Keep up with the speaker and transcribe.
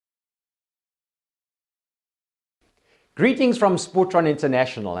Greetings from Sportron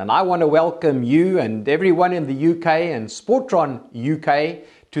International, and I want to welcome you and everyone in the UK and Sportron UK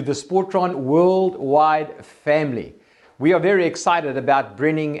to the Sportron worldwide family. We are very excited about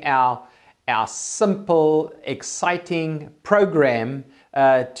bringing our simple, exciting program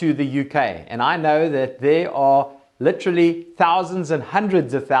to the UK. And I know that there are literally thousands and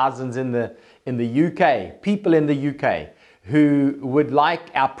hundreds of thousands in the UK, people in the UK, who would like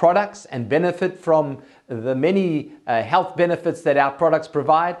our products and benefit from the many health benefits that our products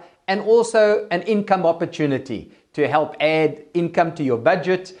provide, and also an income opportunity to help add income to your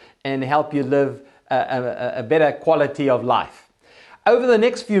budget and help you live a better quality of life. Over the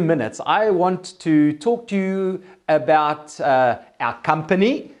next few minutes, I want to talk to you about our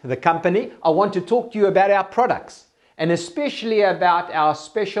company, the company. I want to talk to you about our products, and especially about our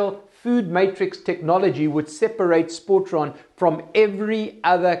special food matrix technology, which separates Sportron from every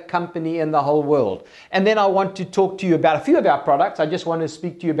other company in the whole world. And then I want to talk to you about a few of our products. I just want to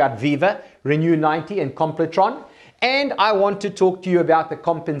speak to you about Viva, Renew 90 and Completron. And I want to talk to you about the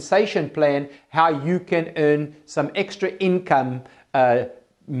compensation plan, how you can earn some extra income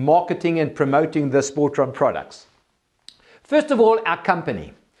marketing and promoting the Sportron products. First of all, our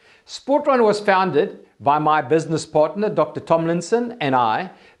company. Sportron was founded by my business partner, Dr. Tomlinson, and I,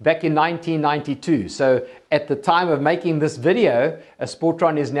 back in 1992. So at the time of making this video,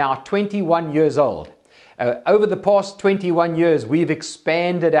 Sportron is now 21 years old. Over the past 21 years, we've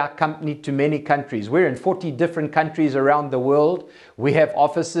expanded our company to many countries. We're in 40 different countries around the world. We have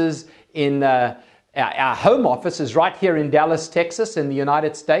offices in, our home office is right here in Dallas, Texas, in the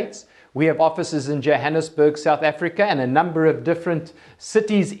United States. We have offices in Johannesburg, South Africa, and a number of different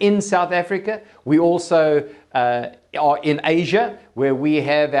cities in South Africa. We also are in Asia, where we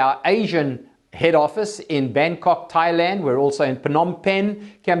have our Asian head office in Bangkok, Thailand. We're also in Phnom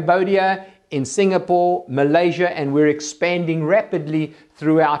Penh, Cambodia, in Singapore, Malaysia, and we're expanding rapidly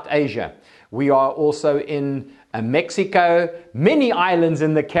throughout Asia. We are also in Mexico, many islands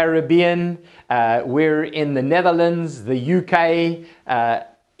in the Caribbean. We're in the Netherlands, the UK,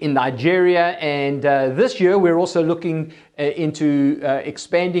 in Nigeria, and this year we're also looking into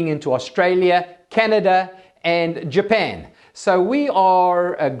expanding into Australia, Canada, and Japan. So we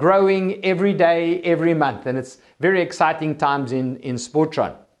are growing every day, every month, and it's very exciting times in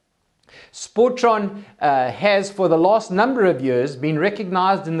Sportron. Sportron has, for the last number of years, been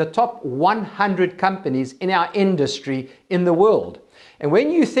recognized in the top 100 companies in our industry in the world. And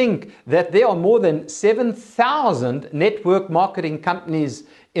when you think that there are more than 7,000 network marketing companies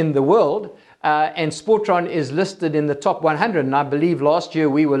in the world, and Sportron is listed in the top 100, and I believe last year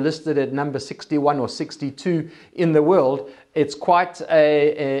we were listed at number 61 or 62 in the world, it's quite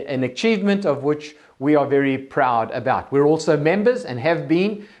an achievement of which we are very proud about. We're also members, and have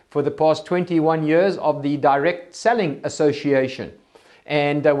been for the past 21 years, of the Direct Selling Association.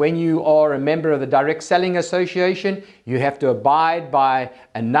 And when you are a member of the Direct Selling Association, you have to abide by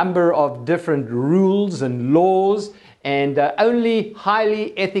a number of different rules and laws, and only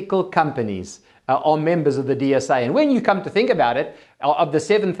highly ethical companies are members of the DSA. And when you come to think about it, of the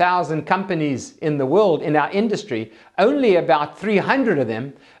 7,000 companies in the world, in our industry, only about 300 of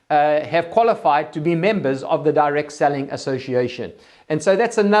them have qualified to be members of the Direct Selling Association. And so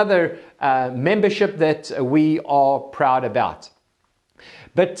that's another membership that we are proud about.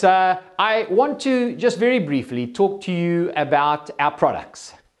 But I want to just very briefly talk to you about our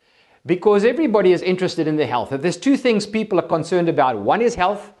products, because everybody is interested in their health. If there's two things people are concerned about, one is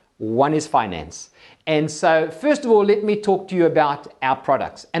health, one is finance. And so first of all, let me talk to you about our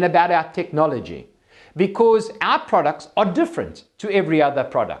products and about our technology, because our products are different to every other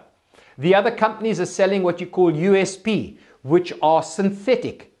product. The other companies are selling what you call USP, which are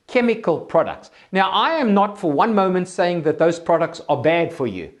synthetic chemical products. Now, I am not for one moment saying that those products are bad for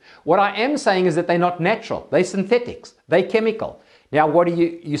you. What I am saying is that they're not natural. They're synthetics. They're chemical. Now, what do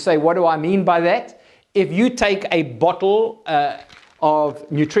you say, what do I mean by that? If you take a bottle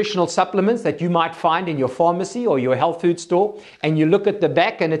of nutritional supplements that you might find in your pharmacy or your health food store, and you look at the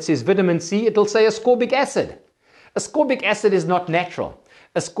back and it says vitamin C, it'll say ascorbic acid. Ascorbic acid is not natural.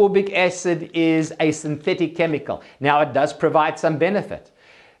 Ascorbic acid is a synthetic chemical. Now, it does provide some benefit.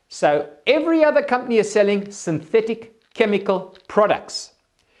 So every other company is selling synthetic chemical products.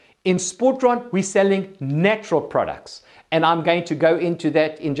 In Sportron, we're selling natural products. And I'm going to go into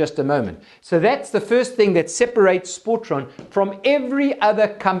that in just a moment. So that's the first thing that separates Sportron from every other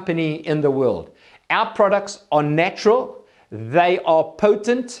company in the world. Our products are natural, they are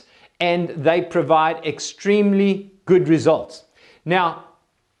potent, and they provide extremely good results. Now,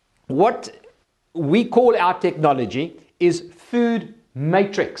 what we call our technology is food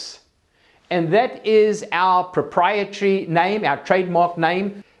matrix. and that is our proprietary name, our trademark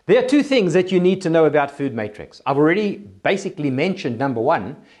name. There are two things that you need to know about Food Matrix. I've already basically mentioned number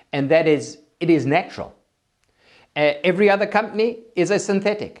one, and that is it is natural. Every other company is a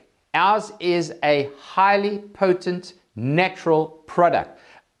synthetic. Ours is a highly potent natural product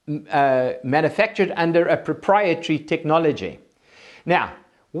manufactured under a proprietary technology. Now,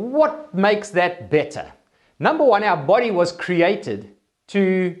 what makes that better? Number one, our body was created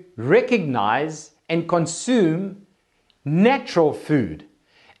to recognize and consume natural food.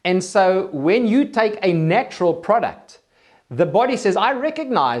 And so when you take a natural product, the body says, I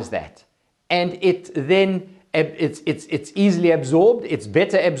recognize that. And it then it's easily absorbed, it's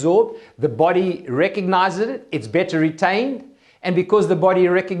better absorbed, the body recognizes it, it's better retained, and because the body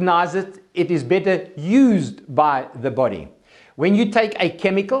recognizes it, it is better used by the body. When you take a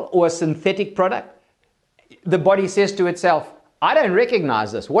chemical or a synthetic product, the body says to itself, I don't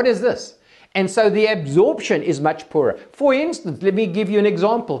recognize this, what is this? And so the absorption is much poorer. For instance, let me give you an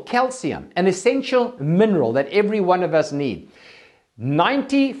example. Calcium, an essential mineral that every one of us need.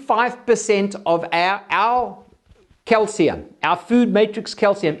 95% of our calcium, our Food Matrix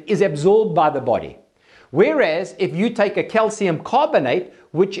calcium, is absorbed by the body. Whereas if you take a calcium carbonate,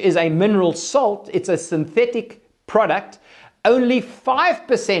 which is a mineral salt, it's a synthetic product, only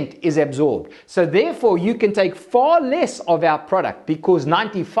 5% is absorbed. So therefore you can take far less of our product because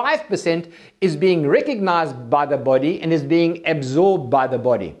 95% is being recognized by the body and is being absorbed by the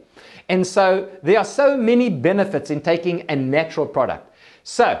body. And so there are so many benefits in taking a natural product.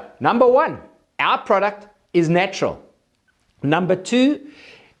 So number one, our product is natural. Number two,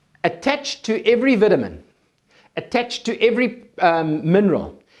 attached to every vitamin, attached to every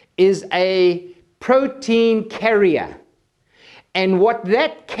mineral is a protein carrier. And what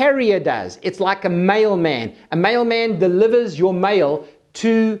that carrier does, it's like a mailman. A mailman delivers your mail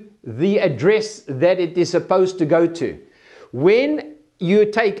to the address that it is supposed to go to. When you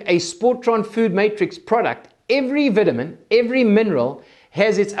take a Sportron Food Matrix product, every vitamin, every mineral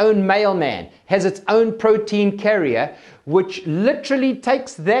has its own mailman, has its own protein carrier, which literally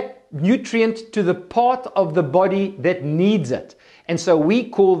takes that nutrient to the part of the body that needs it. And so we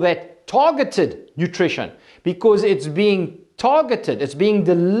call that targeted nutrition because it's being targeted, it's being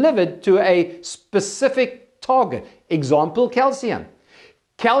delivered to a specific target. Example, calcium.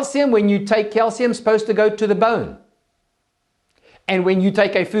 Calcium, when you take calcium, is supposed to go to the bone. And when you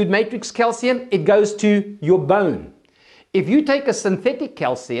take a Food Matrix calcium, it goes to your bone. If you take a synthetic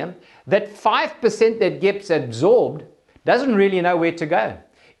calcium, that 5% that gets absorbed doesn't really know where to go.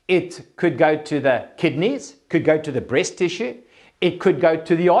 It could go to the kidneys, could go to the breast tissue, it could go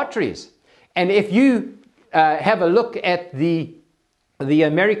to the arteries. And if you have a look at the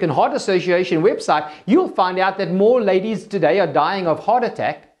American Heart Association website, you'll find out that more ladies today are dying of heart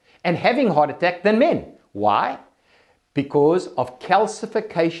attack and having heart attack than men. Why? Because of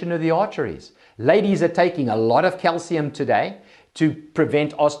calcification of the arteries. Ladies are taking a lot of calcium today to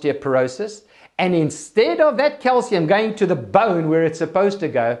prevent osteoporosis, and instead of that calcium going to the bone where it's supposed to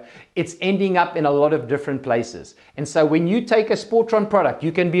go, it's ending up in a lot of different places. And so when you take a Sportron product,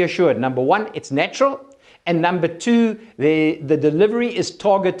 you can be assured, number one, it's natural. And number two, the delivery is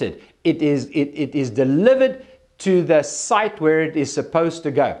targeted. It is delivered to the site where it is supposed to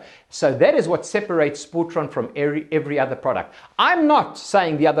go. So that is what separates Sportron from every other product. I'm not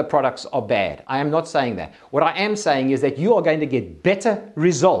saying the other products are bad. I am not saying that. What I am saying is that you are going to get better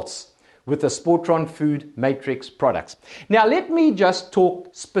results with the Sportron Food Matrix products. Now let me just talk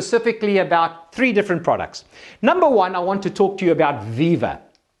specifically about three different products. Number one, I want to talk to you about Viva.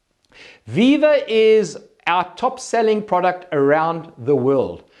 Viva is our top selling product around the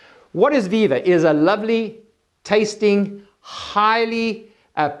world. What is Viva? It is a lovely tasting, highly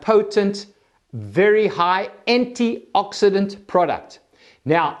potent, very high antioxidant product.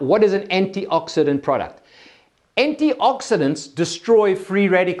 Now, what is an antioxidant product? Antioxidants destroy free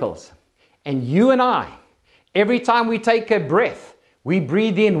radicals. And you and I, every time we take a breath, we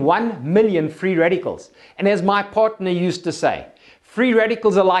breathe in 1 million free radicals. And as my partner used to say, free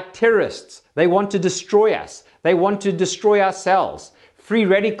radicals are like terrorists. They want to destroy us. They want to destroy our cells. Free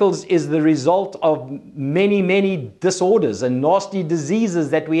radicals is the result of many, many disorders and nasty diseases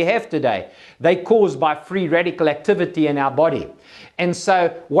that we have today. They're caused by free radical activity in our body. And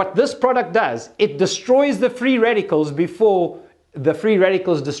so what this product does, it destroys the free radicals before the free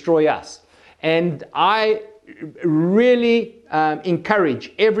radicals destroy us. And I really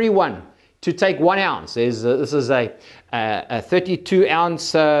encourage everyone to take 1 ounce. This is a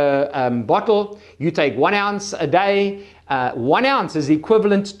 32-ounce bottle. You take 1 ounce a day. 1 ounce is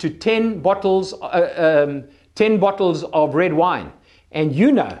equivalent to 10 bottles of red wine. And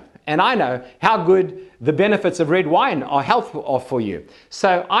you know, and I know how good the benefits of red wine are for you.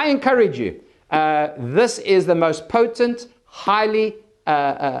 So I encourage you. This is the most potent, highly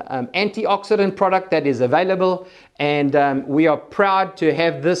antioxidant product that is available, and we are proud to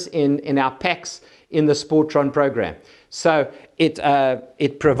have this in our packs in the Sportron program. So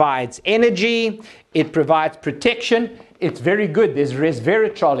it provides energy, it provides protection. It's very good. There's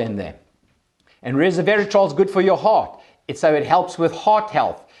resveratrol in there, and resveratrol is good for your heart. So it helps with heart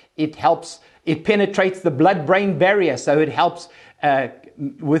health. It penetrates the blood-brain barrier, so it helps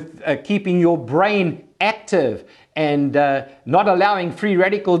with keeping your brain active and not allowing free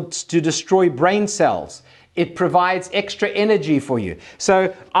radicals to destroy brain cells. It provides extra energy for you.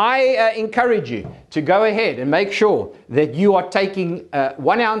 So I encourage you to go ahead and make sure that you are taking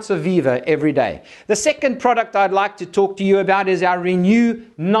 1 ounce of Viva every day. The second product I'd like to talk to you about is our Renew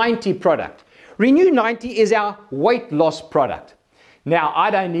 90 product. Renew 90 is our weight loss product. Now,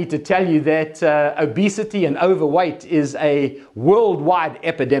 I don't need to tell you that obesity and overweight is a worldwide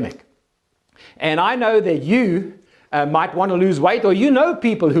epidemic. And I know that you might want to lose weight, or you know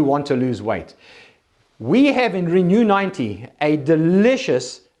people who want to lose weight. We have in Renew 90 a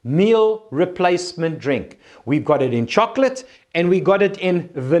delicious meal replacement drink. We've got it in chocolate and we got it in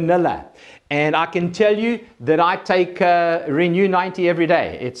vanilla. And I can tell you that I take Renew 90 every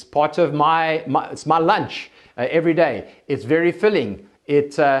day. It's part of my lunch every day. It's very filling.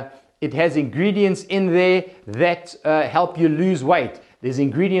 It has ingredients in there that help you lose weight. There's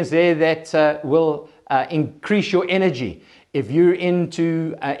ingredients there that will increase your energy. If you're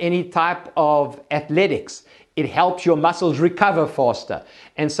into any type of athletics, it helps your muscles recover faster.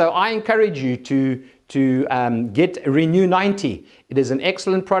 And so I encourage you to get Renew 90. It is an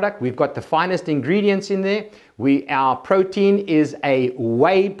excellent product. We've got the finest ingredients in there. Our protein is a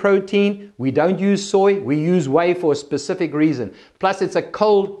whey protein. We don't use soy. We use whey for a specific reason. Plus, it's a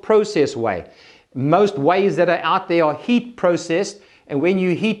cold processed whey. Most wheys that are out there are heat processed. And when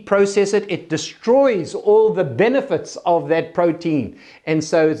you heat process it, it destroys all the benefits of that protein. And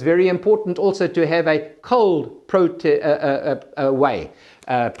so it's very important also to have a cold whey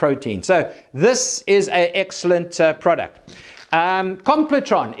protein. So this is an excellent product.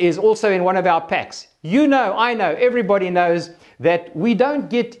 Complitron is also in one of our packs. You know, I know, everybody knows that we don't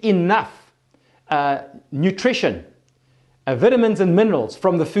get enough nutrition, vitamins and minerals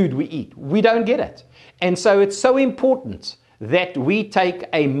from the food we eat. We don't get it. And so it's so important that we take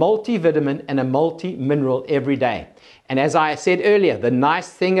a multivitamin and a multi-mineral every day. And as I said earlier, the nice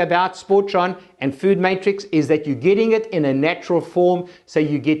thing about Sportron and Food Matrix is that you're getting it in a natural form, so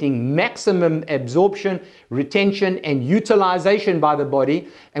you're getting maximum absorption, retention, and utilization by the body.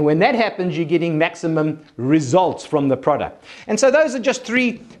 And when that happens, you're getting maximum results from the product. And so those are just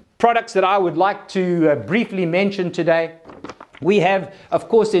 3 products that I would like to briefly mention today. We have, of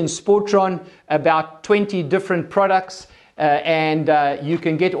course, in Sportron about 20 different products. And you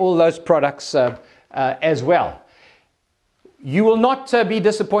can get all those products as well. You will not be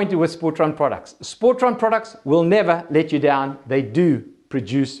disappointed with Sportron products. Sportron products will never let you down. They do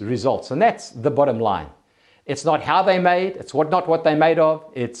produce results, and that's the bottom line. It's not how they're made, it's not what they're made of,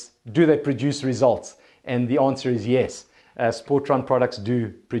 it's do they produce results? And the answer is yes. Sportron products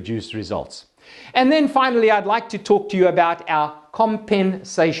do produce results. And then finally, I'd like to talk to you about our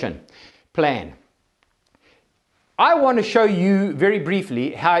compensation plan. I want to show you very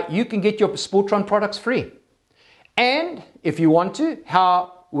briefly how you can get your Sportron products free. And if you want to,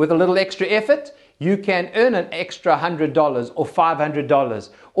 how with a little extra effort, you can earn an extra $100 or $500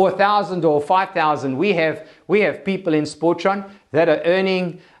 or $1,000 or $5,000. We have people in Sportron that are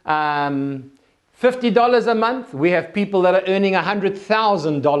earning $50 a month. We have people that are earning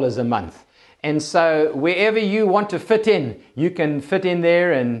 $100,000 a month. And so wherever you want to fit in, you can fit in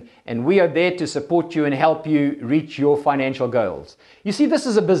there, and we are there to support you and help you reach your financial goals. You see, this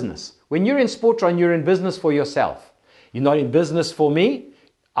is a business. When you're in Sportron, you're in business for yourself. You're not in business for me.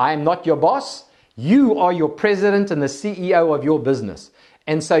 I am not your boss. You are your president and the CEO of your business.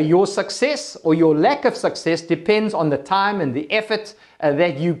 And so your success or your lack of success depends on the time and the effort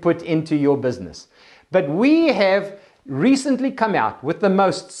that you put into your business. But we have recently come out with the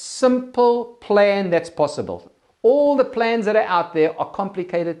most simple plan that's possible. All the plans that are out there are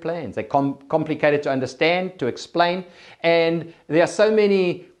complicated plans. They're complicated to understand, to explain, and there are so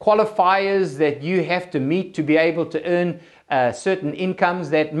many qualifiers that you have to meet to be able to earn certain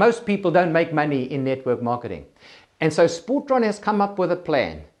incomes that most people don't make money in network marketing. And so Sportron has come up with a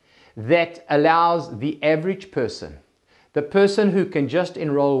plan that allows the average person, the person who can just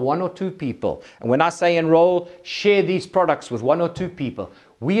enroll 1 or 2 people. And when I say enroll, share these products with 1 or 2 people.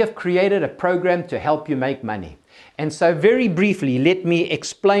 We have created a program to help you make money. And so very briefly, let me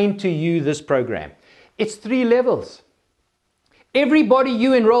explain to you this program. It's 3 levels. Everybody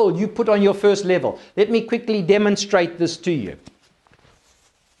you enroll, you put on your first level. Let me quickly demonstrate this to you.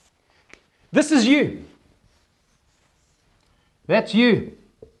 This is you. That's you.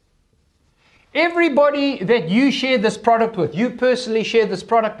 Everybody that you share this product with, you personally share this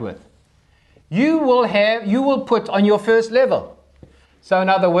product with, you will put on your first level. So in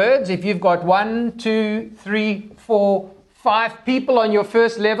other words, if you've got 1, 2, 3, 4, 5 people on your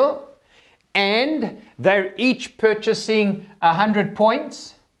first level, and they're each purchasing 100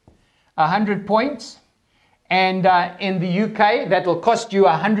 points, and in the UK that will cost you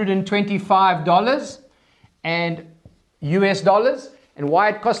 $125 and US dollars. And why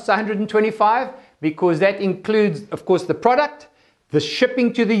it costs 125? Because that includes, of course, the product, the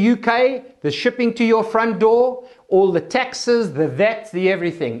shipping to the UK, the shipping to your front door, all the taxes, the VAT, the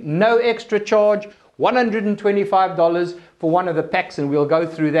everything. No extra charge, $125 for one of the packs, and we'll go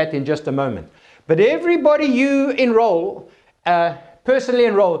through that in just a moment. But everybody you enroll, personally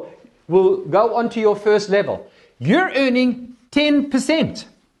enroll, will go onto your first level. You're earning 10%.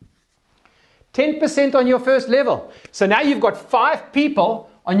 10% on your first level. So now you've got 5 people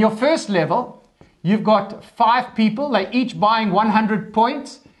on your first level. You've got 5 people, they're each buying 100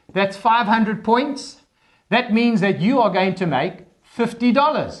 points. That's 500 points. That means that you are going to make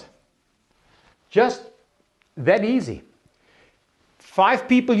 $50. Just that easy. 5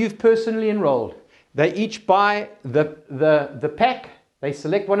 people you've personally enrolled. They each buy the pack. They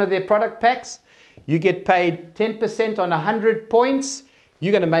select one of their product packs. You get paid 10% on 100 points.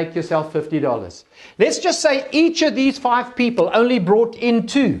 You're going to make yourself $50. Let's just say each of these 5 people only brought in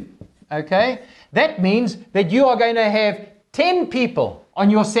 2. Okay? That means that you are going to have 10 people on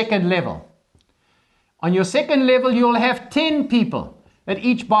your second level. On your second level, you'll have 10 people that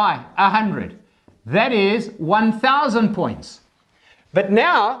each buy 100. That is 1,000 points. But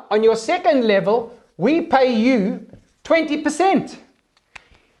now, on your second level, we pay you 20%.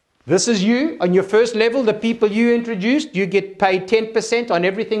 This is you. On your first level, the people you introduced, you get paid 10% on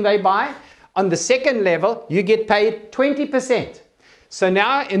everything they buy. On the second level, you get paid 20%. So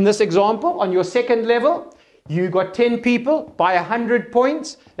now, in this example, on your second level, you got 10 people buy 100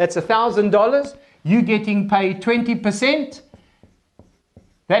 points. That's $1,000. You're getting paid 20%.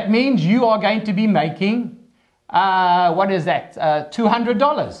 That means you are going to be making, what is that?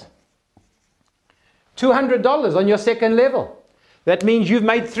 $200. $200 on your second level. That means you've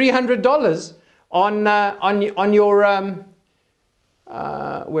made $300 on your,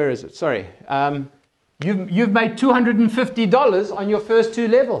 where is it? Sorry. You've made $250 on your first 2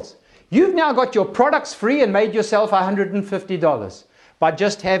 levels. You've now got your products free and made yourself $150 by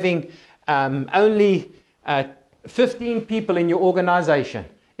just having only 15 people in your organization.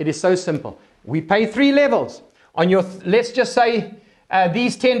 It is so simple. We pay 3 levels. On your, let's just say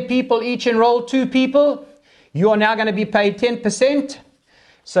these 10 people each enroll 2 people. You are now going to be paid 10%.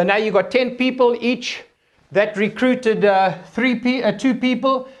 So now you've got 10 people each that recruited 2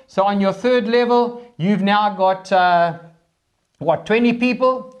 people. So on your third level, you've now got, 20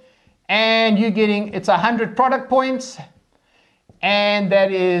 people. And you're getting, it's 100 product points. And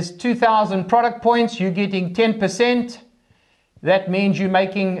that is 2,000 product points. You're getting 10%. That means you're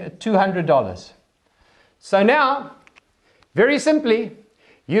making $200. So now, very simply,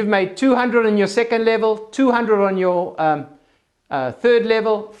 you've made 200 on your second level, 200 on your third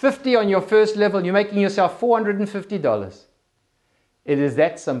level, 50 on your first level. You're making yourself $450. It is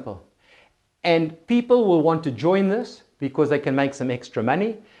that simple. And people will want to join this because they can make some extra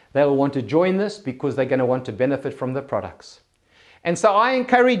money. They will want to join this because they're going to want to benefit from the products. And so I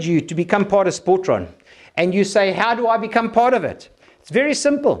encourage you to become part of Sportron. And you say, how do I become part of it? It's very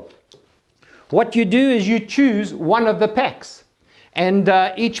simple. What you do is you choose one of the packs. And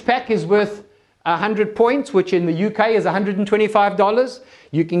each pack is worth 100 points, which in the UK is $125.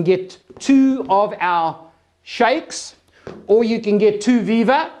 You can get 2 of our shakes, or you can get 2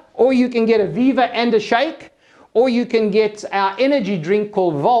 Viva, or you can get a Viva and a shake, or you can get our energy drink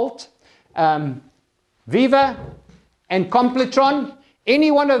called Volt, Viva and Completron.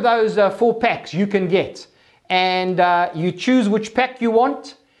 Any one of those 4 packs you can get. And you choose which pack you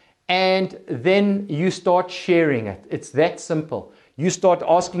want, and then you start sharing it. It's that simple. You start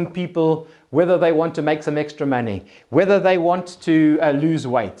asking people whether they want to make some extra money, whether they want to lose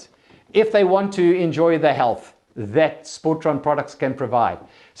weight, if they want to enjoy the health that Sportron products can provide.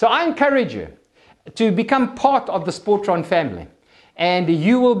 So I encourage you to become part of the Sportron family. And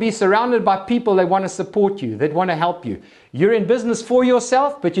you will be surrounded by people that want to support you, that want to help you. You're in business for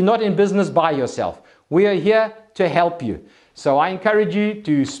yourself, but you're not in business by yourself. We are here to help you. So I encourage you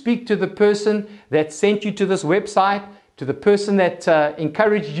to speak to the person that sent you to this website, to the person that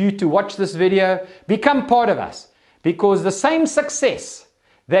encouraged you to watch this video. Become part of us, because the same success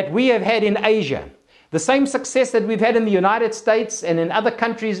that we have had in Asia, the same success that we've had in the United States and in other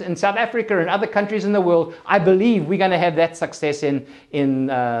countries, in South Africa and other countries in the world, I believe we're going to have that success in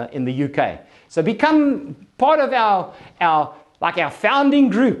the UK. So become part of our founding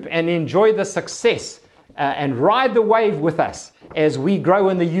group and enjoy the success and ride the wave with us as we grow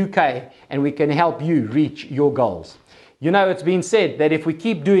in the UK and we can help you reach your goals. You know, it's been said that if we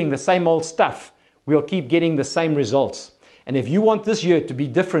keep doing the same old stuff, we'll keep getting the same results. And if you want this year to be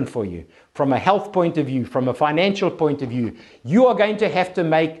different for you, from a health point of view, from a financial point of view, you are going to have to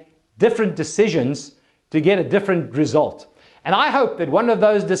make different decisions to get a different result. And I hope that one of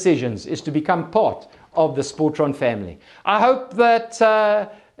those decisions is to become part of the Sportron family. I hope that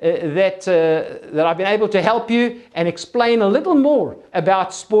I've been able to help you and explain a little more about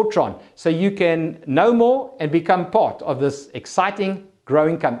Sportron so you can know more and become part of this exciting,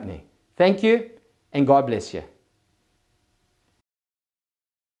 growing company. Thank you, and God bless you.